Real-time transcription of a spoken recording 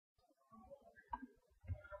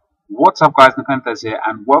What's up guys, Nepenthes here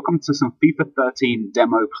and welcome to some FIFA 13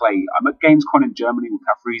 demo play. I'm at Gamescom in Germany with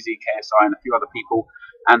Kafrizi, KSI and a few other people,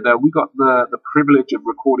 and we got the privilege of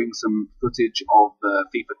recording some footage of the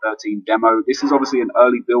FIFA 13 demo. This is obviously an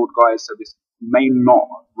early build guys, so this may not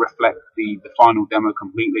reflect the final demo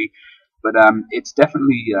completely, but it's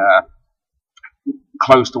definitely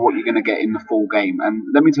close to what you're going to get in the full game. And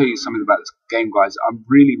let me tell you something about this game guys, I'm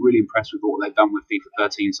really impressed with what they've done with FIFA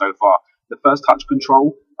 13 so far. The first touch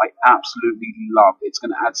control, I absolutely love. It's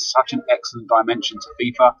going to add such an excellent dimension to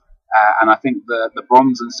FIFA, and I think the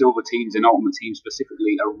bronze and silver teams in Ultimate Team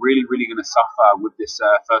specifically are really going to suffer with this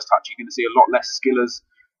first touch. You're going to see a lot less skillers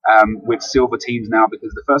with silver teams now,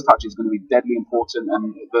 because the first touch is going to be deadly important,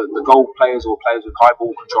 and the gold players or players with high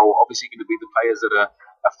ball control are obviously going to be the players that are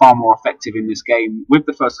far more effective in this game with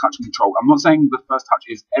the first touch control. I'm not saying the first touch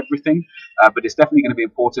is everything, but it's definitely going to be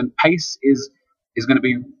important. Pace is going to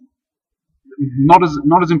be not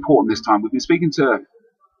as important this time. We've been speaking to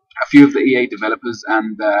a few of the EA developers,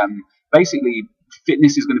 and basically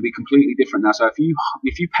fitness is going to be completely different now. So if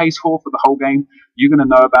you pace for the whole game, you're going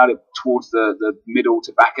to know about it towards the middle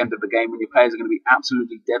to back end of the game, when your players are going to be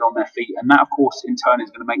absolutely dead on their feet, and that of course in turn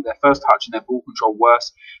is going to make their first touch and their ball control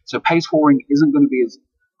worse. So pace foring isn't going to be as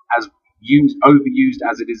overused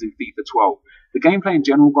as it is in FIFA 12. The gameplay in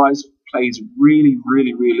general, guys, plays really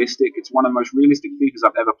realistic. It's one of the most realistic FIFAs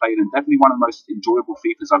I've ever played, and definitely one of the most enjoyable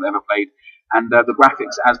FIFAs I've ever played. And the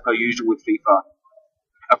graphics, as per usual with FIFA,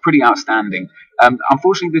 are pretty outstanding.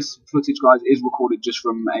 Unfortunately, this footage, guys, is recorded just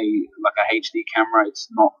from a HD camera. It's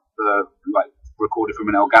not recorded from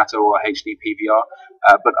an Elgato or a HD PVR,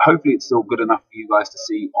 but hopefully it's still good enough for you guys to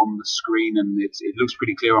see on the screen, and it looks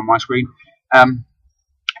pretty clear on my screen.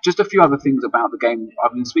 Just a few other things about the game.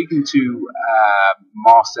 I've been speaking to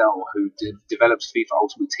Marcel, who develops FIFA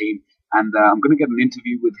Ultimate Team, and I'm going to get an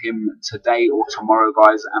interview with him today or tomorrow,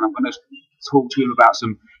 guys, and I'm going to talk to him about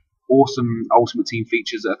some awesome Ultimate Team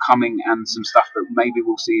features that are coming, and some stuff that maybe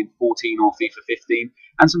we'll see in 14 or FIFA 15,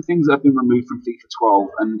 and some things that have been removed from FIFA 12.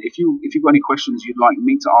 And if you've got any questions you'd like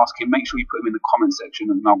me to ask him, make sure you put them in the comment section,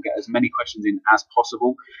 and I'll get as many questions in as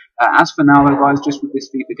possible. As for now, though, guys, just with this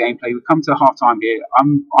FIFA gameplay, we've come to half time here.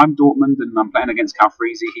 I'm Dortmund, and I'm playing against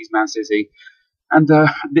Kafrizi. He's Man City. And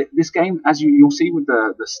this game, as you'll see with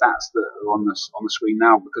the stats that are on the screen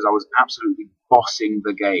now, because I was absolutely bossing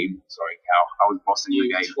the game. Sorry, Cal, I was bossing the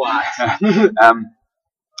game.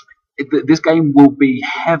 This game will be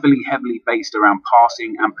heavily based around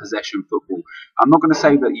passing and possession football. I'm not going to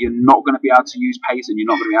say that you're not going to be able to use pace and you're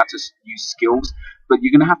not going to be able to use skills, but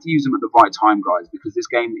you're going to have to use them at the right time, guys, because this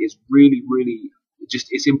game is really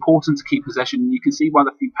it's important to keep possession. You can see by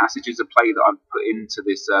the few passages of play that I've put into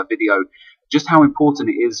this video just how important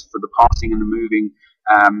it is for the passing and the moving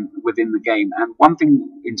within the game. And one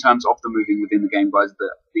thing in terms of the moving within the game, guys,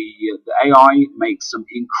 that the AI makes some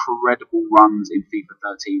incredible runs in FIFA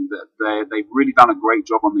 13. That they've really done a great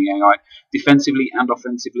job on the AI, defensively and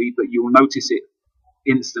offensively, but you'll notice it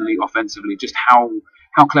instantly offensively, just how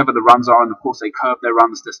clever the runs are. And of course they curve their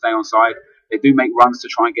runs to stay on side. They do make runs to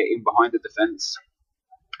try and get in behind the defense,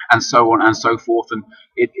 and so on and so forth, and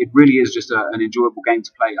it really is just an enjoyable game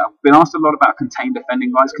to play. I've been asked a lot about contained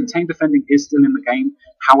defending, guys. Contained defending is still in the game,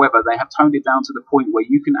 however they have toned it down to the point where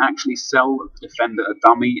you can actually sell the defender a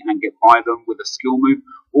dummy and get by them with a skill move,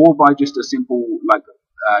 or by just a simple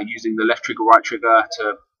using the left trigger, right trigger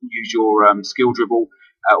to use your skill dribble,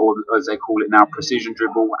 or as they call it now, precision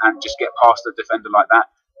dribble, and just get past the defender like that.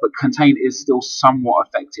 But contain is still somewhat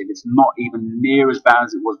effective. It's not even near as bad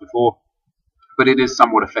as it was before, but it is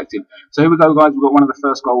somewhat effective. So here we go, guys. We've got one of the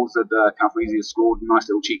first goals that Kafrizi has scored. Nice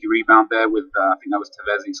little cheeky rebound there with, I think that was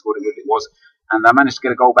Tevez he scored it with, it was. And I managed to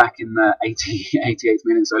get a goal back in the 88th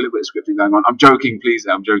minute, so a little bit of scripting going on. I'm joking, please.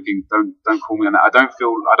 I'm joking. Don't call me on that. I don't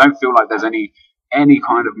feel like there's any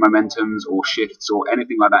kind of momentums or shifts or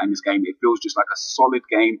anything like that in this game. It feels just like a solid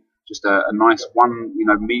game, just a nice one,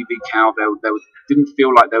 me v Cal. There didn't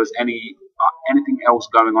feel like there was anything else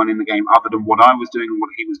going on in the game other than what I was doing and what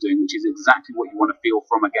he was doing, which is exactly what you want to feel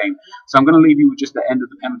from a game. So I'm going to leave you with just the end of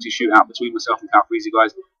the penalty shootout between myself and Kafrizi,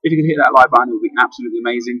 guys. If you could hit that like button, it would be absolutely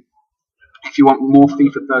amazing. If you want more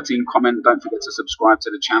FIFA 13 comment, don't forget to subscribe to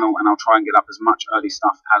the channel, and I'll try and get up as much early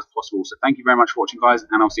stuff as possible. So thank you very much for watching, guys,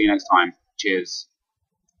 and I'll see you next time. Cheers.